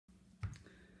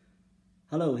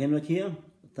Hello, Henrik here.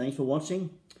 Thanks for watching.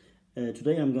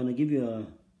 Today I'm going to give you a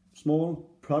small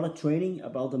product training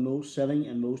about the most selling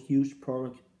and most used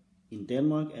product in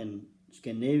Denmark and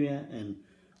Scandinavia and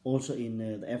also in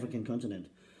the African continent.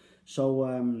 So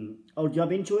I'll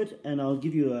jump into it and I'll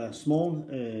give you a small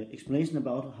explanation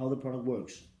about how the product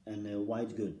works and why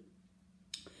it's good.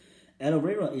 Aloe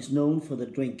vera is known for the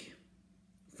drink.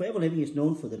 Forever Living is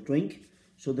known for the drink,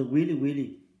 so they're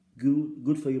really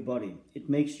good for your body. It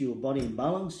makes your body in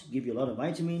balance, give you a lot of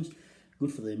vitamins,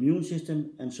 good for the immune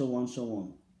system, and so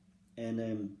on.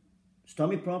 And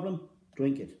stomach problem,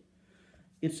 drink it.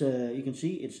 It's you can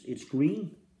see it's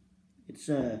green. It's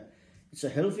a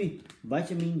healthy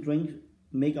vitamin drink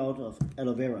made out of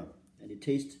aloe vera, and it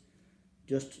tastes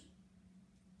just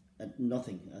at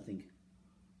nothing. I think.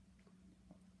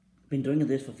 Been drinking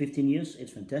this for 15 years.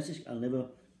 It's fantastic. I'll never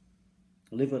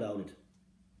live without it.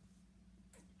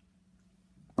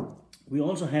 We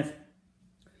also have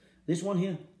this one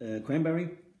here, cranberry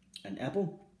and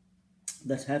apple,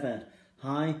 that have a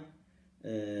high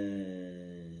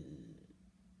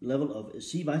level of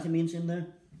C vitamins in there,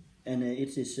 and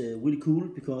it is really cool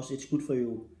because it's good for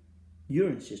your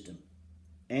urine system,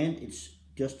 and it's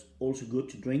just also good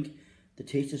to drink. The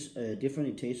taste is different.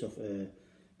 It tastes of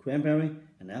cranberry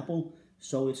and apple,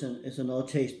 so it's another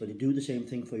taste, but it do the same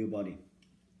thing for your body.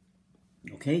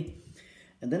 Okay.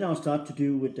 And then I'll start to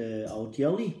do with our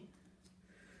jelly.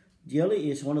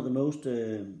 Jelly is one of the most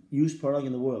used product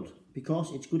in the world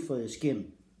because it's good for the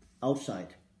skin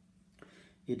outside.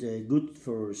 It's good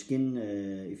for skin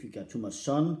if you got too much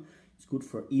sun. It's good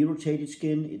for irritated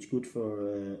skin. It's good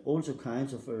for all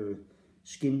kinds of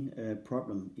skin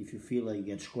problem. If you feel like you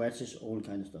get scratches, all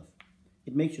kind of stuff.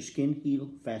 It makes your skin heal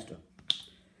faster.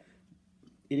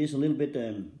 It is a little bit,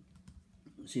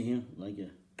 see here, like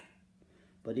a.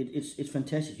 But it's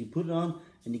fantastic. You put it on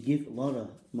and you give a lot of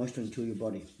moisture to your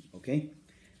body. Okay,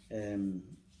 and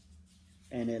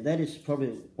that is probably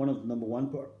one of the number one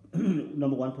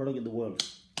product in the world.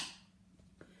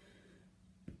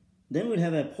 Then we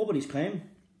have a propolis cream,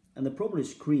 and the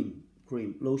propolis cream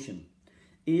lotion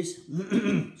is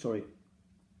sorry,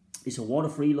 it's a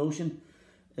water-free lotion.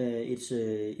 It's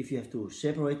if you have to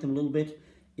separate them a little bit,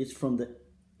 it's from the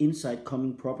inside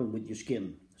coming problem with your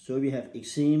skin. So if you have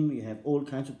eczema, you have all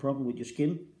kinds of problem with your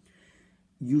skin,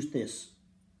 use this.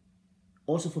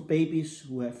 Also for babies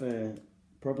who have a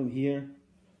problem here,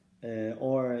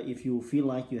 or if you feel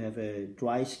like you have a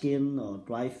dry skin or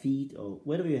dry feet or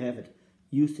whatever you have it,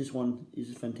 use this one. This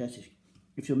is fantastic.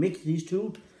 If you mix these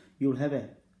two, you'll have an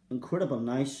incredible,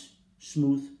 nice,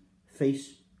 smooth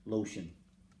face lotion.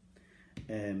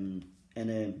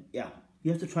 Yeah,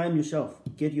 you have to try them yourself.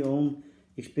 Get your own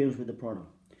experience with the product.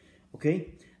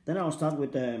 Okay. Then I'll start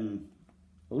with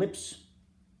lips.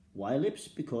 Why lips?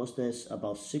 Because there's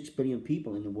about 6 billion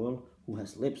people in the world who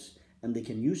has lips, and they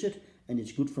can use it, and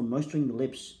it's good for moisturizing the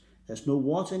lips. There's no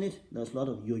water in it. There's a lot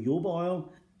of jojoba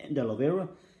oil and aloe vera,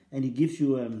 and it gives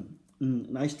you a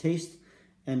nice taste,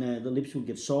 and the lips will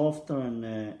get softer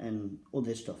and all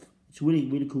this stuff. It's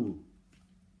really cool.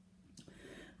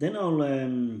 Then I'll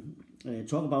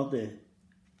talk about the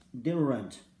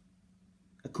deodorant,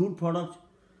 a cool product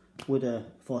with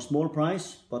for a small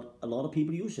price, but a lot of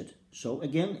people use it. So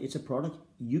again, it's a product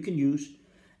you can use,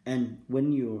 and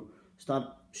when you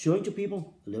start showing to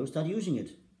people, they'll start using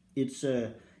it. It's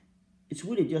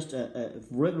really just a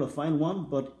regular fine one,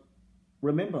 but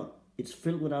remember, it's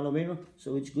filled with aloe vera,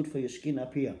 so it's good for your skin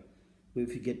up here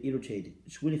if you get irritated.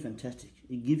 It's really fantastic.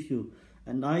 It gives you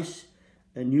a nice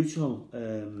neutral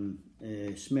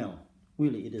smell.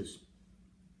 Really, it is.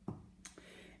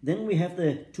 Then we have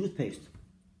the toothpaste.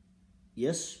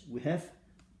 Yes, we have,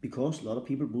 because a lot of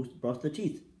people brush their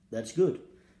teeth. That's good.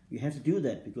 You have to do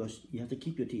that because you have to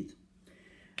keep your teeth.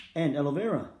 And aloe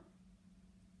vera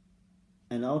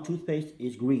and our toothpaste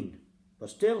is green, but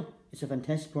still it's a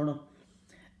fantastic product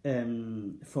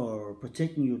for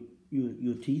protecting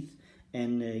your teeth,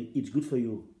 and it's good for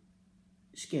your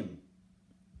skin.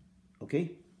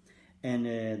 Okay, and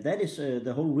that is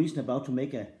the whole reason about to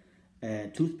make a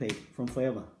toothpaste from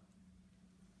Forever.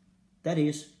 That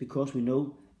is because we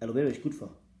know aloe vera is good for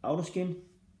outer skin,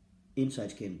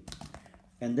 inside skin.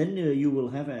 And then you will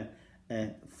have a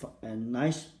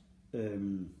nice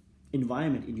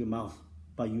environment in your mouth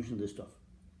by using this stuff.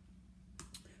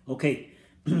 Okay,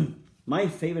 my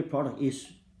favorite product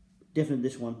is definitely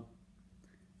this one.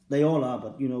 They all are,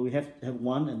 but you know, we have to have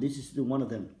one, and this is the one of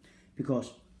them.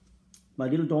 Because my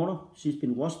little daughter, she's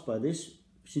been washed by this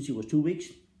since she was 2 weeks.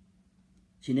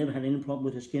 She never had any problem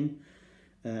with her skin.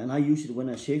 And I use it when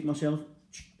I shave myself,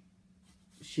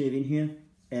 shave in here,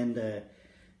 and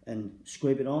and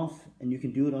scrape it off, and you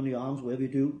can do it on your arms, wherever you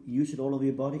do. Use it all over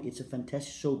your body. It's a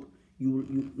fantastic soap.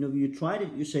 You tried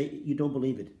it, you say you don't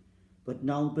believe it, but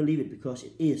now believe it, because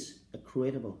it is a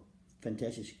credible,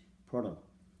 fantastic product.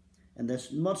 And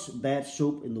there's much bad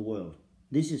soap in the world.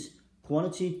 This is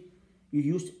quality. You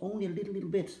used only a little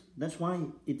bit. That's why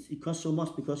it costs so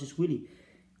much, because it's really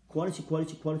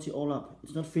quality all up.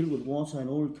 It's not filled with water and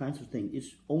all kinds of things.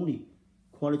 It's only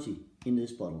quality in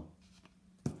this bottle.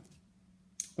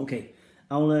 Okay,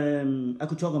 I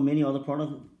could talk on many other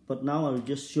products, but now I'll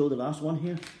just show the last one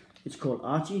here. It's called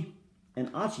Archie, and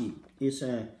Archie is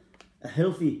a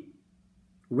healthy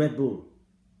Red Bull.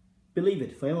 Believe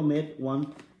it, Forever made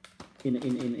one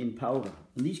in powder.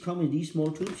 And these come in these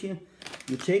small tubes here.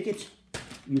 You take it,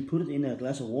 you put it in a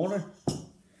glass of water,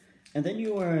 and then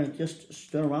you just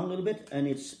stir around a little bit, and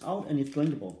it's out and it's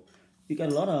drinkable. You got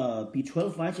a lot of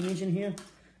B12 vitamins in here,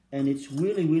 and it's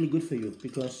really good for you,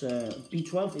 because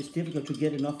B12 is difficult to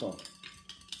get enough of.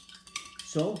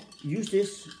 So use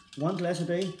this 1 glass a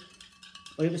day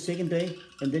or every second day,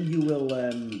 and then you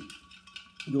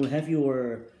will have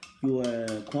your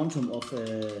quantum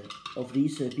of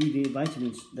these B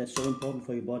vitamins that's so important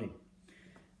for your body.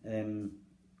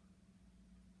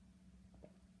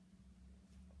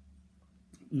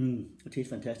 It tastes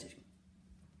fantastic.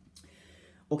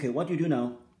 Okay, what you do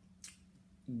now,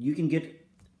 you can get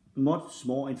much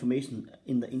more information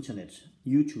in the internet,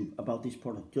 YouTube, about this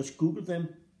product. Just Google them,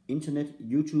 internet,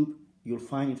 YouTube, you'll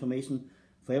find information.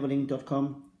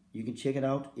 Foreverliving.com, you can check it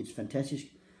out, it's fantastic.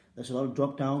 There's a lot of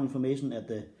drop down information at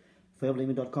the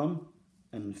foreverliving.com,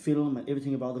 and film and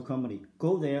everything about the company.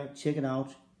 Go there, check it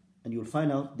out, and you'll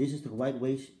find out this is the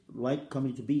right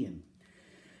company to be in.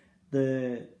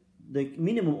 The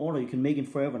minimum order you can make in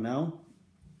Forever now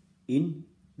in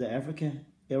the Africa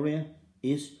area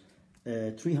is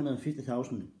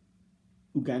 350,000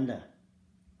 Uganda,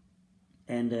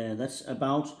 and that's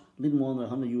about a little more than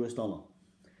 $100 US.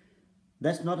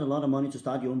 That's not a lot of money to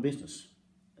start your own business.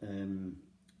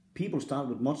 People start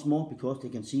with much more, because they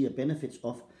can see the benefits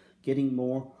of getting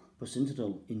more percentage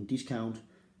in discount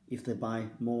if they buy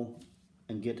more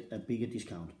and get a bigger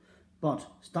discount. But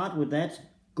start with that,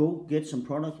 go get some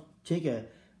product, take a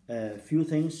few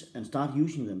things and start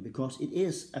using them, because it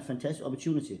is a fantastic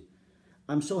opportunity.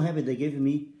 I'm so happy they gave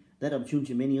me that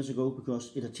opportunity many years ago,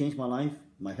 because it has changed my life,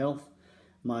 my health,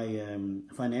 my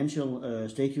financial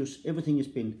status. Everything has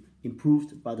been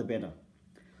improved by the better.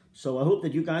 So I hope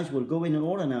that you guys will go in and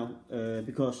order now,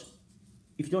 because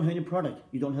if you don't have any product,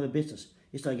 you don't have a business.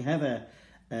 It's like you have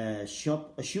a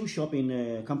shoe shop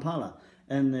in Kampala,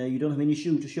 and you don't have any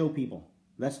shoe to show people.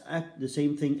 That's the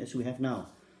same thing as we have now.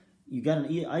 You got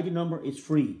an ID number, it's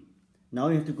free. Now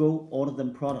you have to go order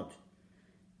them product.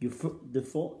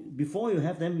 Before you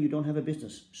have them, you don't have a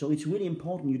business. So it's really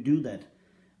important you do that.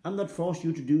 I'm not forcing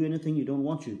you to do anything you don't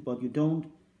want to, but you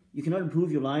cannot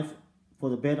improve your life for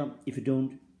the better if you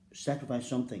don't sacrifice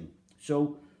something.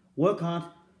 So work hard,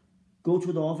 go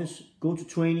to the office, go to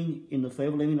training in the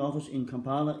Forever Living office in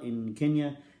Kampala, in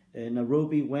Kenya,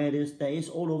 Nairobi, where it is. There is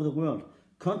all over the world.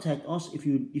 Contact us if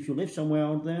you live somewhere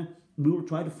out there. We will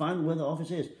try to find where the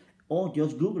office is, or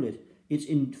just Google it. It's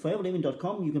in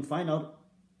foreverliving.com. You can find out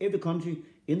every country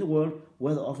in the world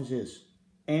where the office is,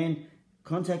 and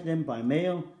contact them by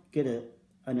mail, get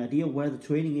an idea where the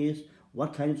training is,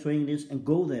 what kind of training it is, and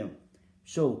go there.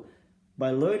 So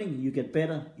by learning, you get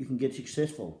better, you can get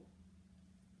successful.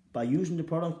 By using the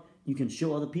product, you can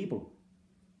show other people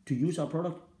to use our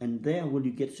product, and there will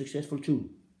you get successful too.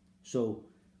 So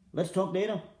let's talk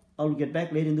later. I'll get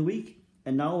back later in the week.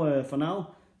 And now, for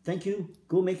now, thank you.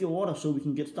 Go make your order so we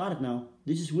can get started now.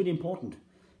 This is really important.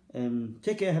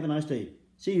 Take care. Have a nice day.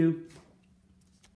 See you.